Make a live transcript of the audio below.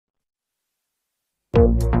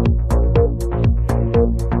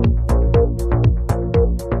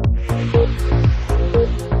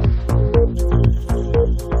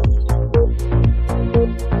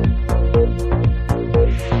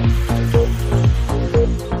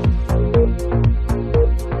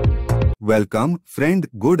Welcome, friend.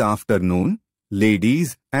 Good afternoon,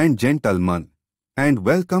 ladies and gentlemen, and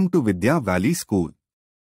welcome to Vidya Valley School.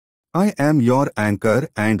 I am your anchor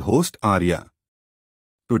and host Arya.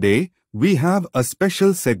 Today, we have a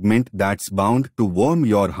special segment that's bound to warm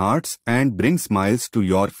your hearts and bring smiles to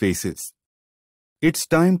your faces. It's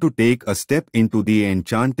time to take a step into the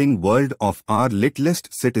enchanting world of our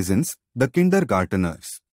littlest citizens, the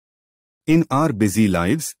kindergarteners. In our busy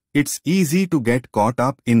lives, it's easy to get caught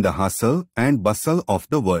up in the hustle and bustle of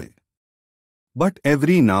the world. But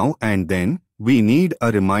every now and then, we need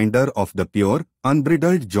a reminder of the pure,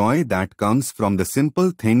 unbridled joy that comes from the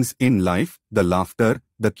simple things in life, the laughter,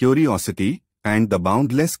 the curiosity, and the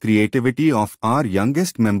boundless creativity of our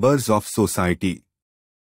youngest members of society.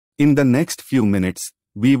 In the next few minutes,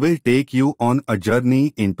 we will take you on a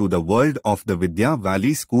journey into the world of the Vidya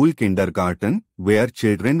Valley School Kindergarten, where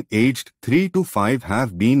children aged 3 to 5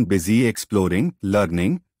 have been busy exploring,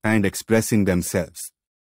 learning, and expressing themselves.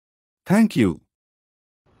 Thank you.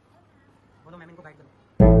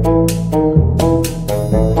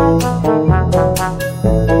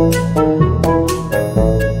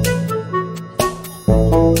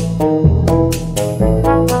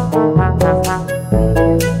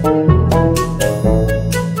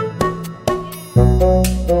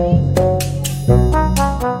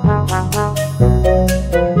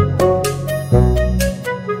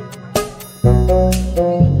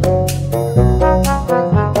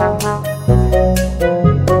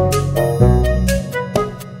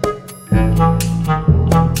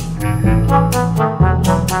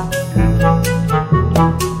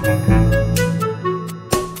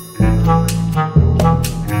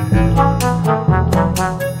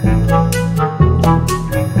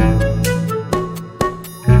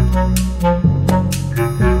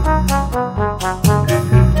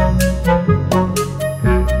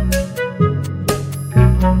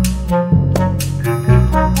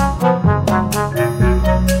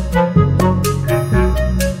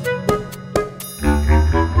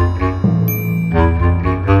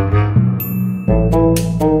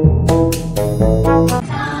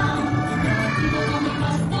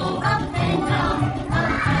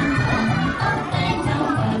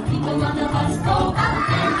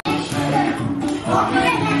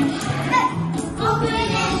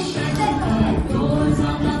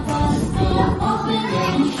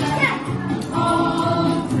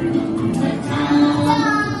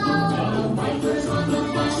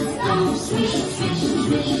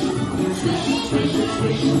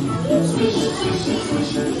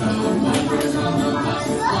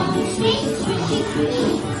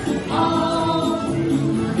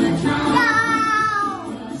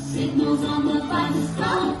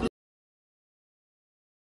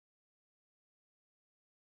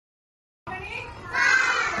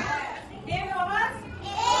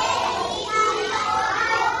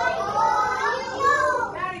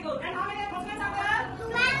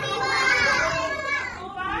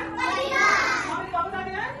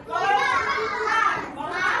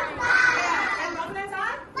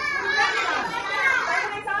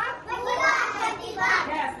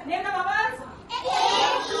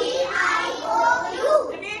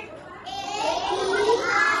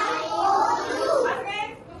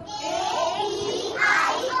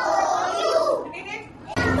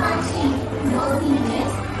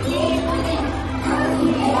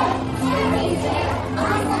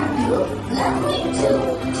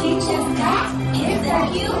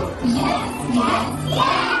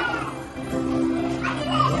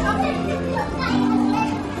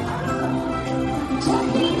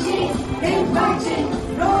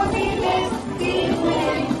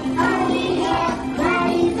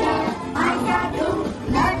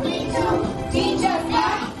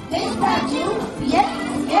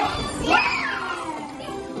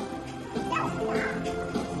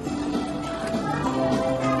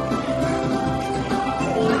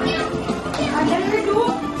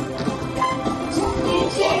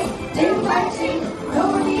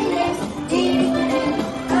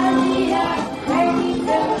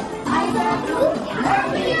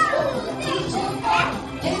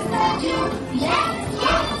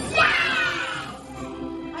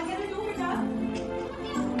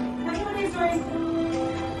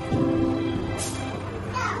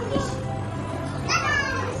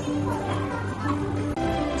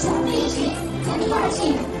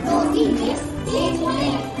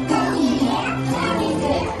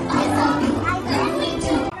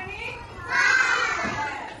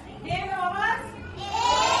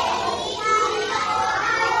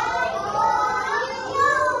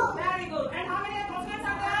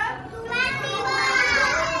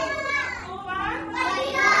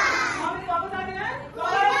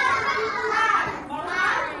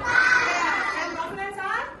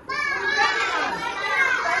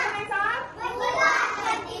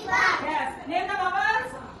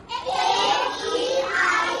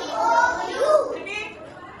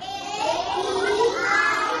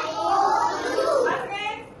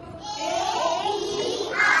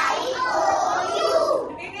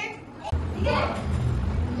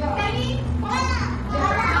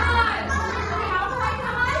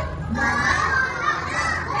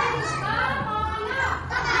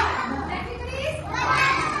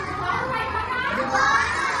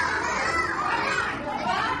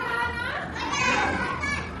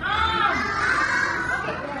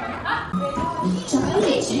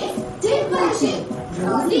 chocolate chip, dimple chip,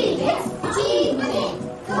 rosy lips, tea winning,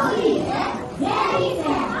 curly hair, very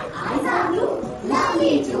fair, eyes are blue,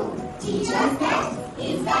 lovely too. Teacher's pet,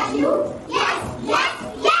 is that you? Yes, yes,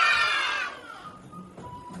 yes!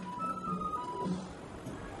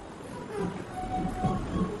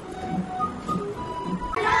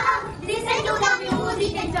 Listen to the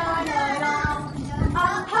music and turn around.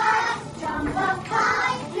 Up high, jump up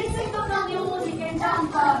high. Listen to the music and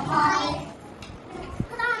jump up high.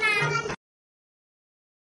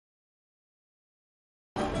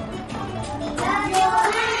 Clap your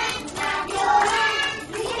hands, clap your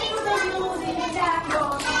hands. Listen to the music and clap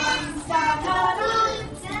your hands. Stand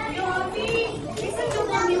around, stand your feet. Listen to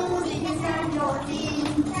the music and stand your feet.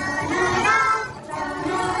 Turn around,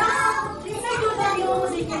 turn around. Listen to the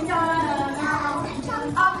music and turn around.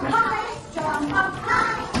 Jump up high, jump up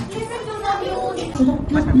high. Listen to the music.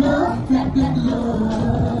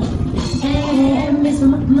 Hey, Miss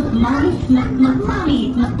Mommy,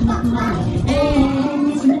 Mommy, hey,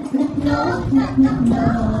 Miss No.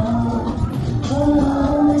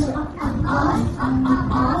 Oh, Miss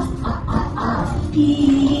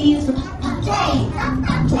Peace. J.